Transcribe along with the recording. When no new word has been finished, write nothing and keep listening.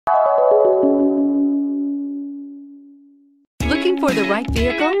Looking for the right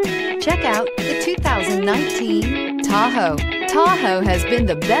vehicle? Check out the 2019 Tahoe. Tahoe has been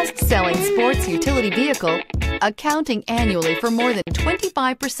the best-selling sports utility vehicle, accounting annually for more than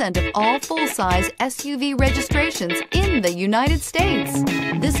 25% of all full-size SUV registrations in the United States.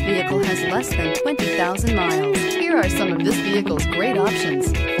 This vehicle has less than 20,000 miles. Here are some of this vehicle's great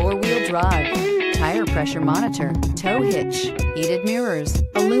options: four-wheel drive, tire pressure monitor, tow hitch, heated mirrors,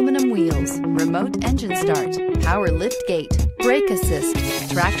 aluminum wheels, remote engine start, power lift gate, brake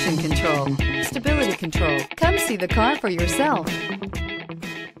assist, traction control, stability control. Come see the car for yourself.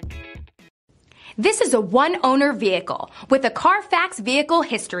 This is a one-owner vehicle with a Carfax Vehicle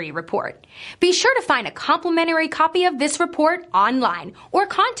History Report. Be sure to find a complimentary copy of this report online or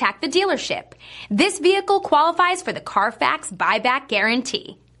contact the dealership. This vehicle qualifies for the Carfax Buyback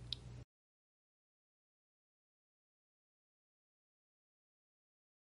Guarantee.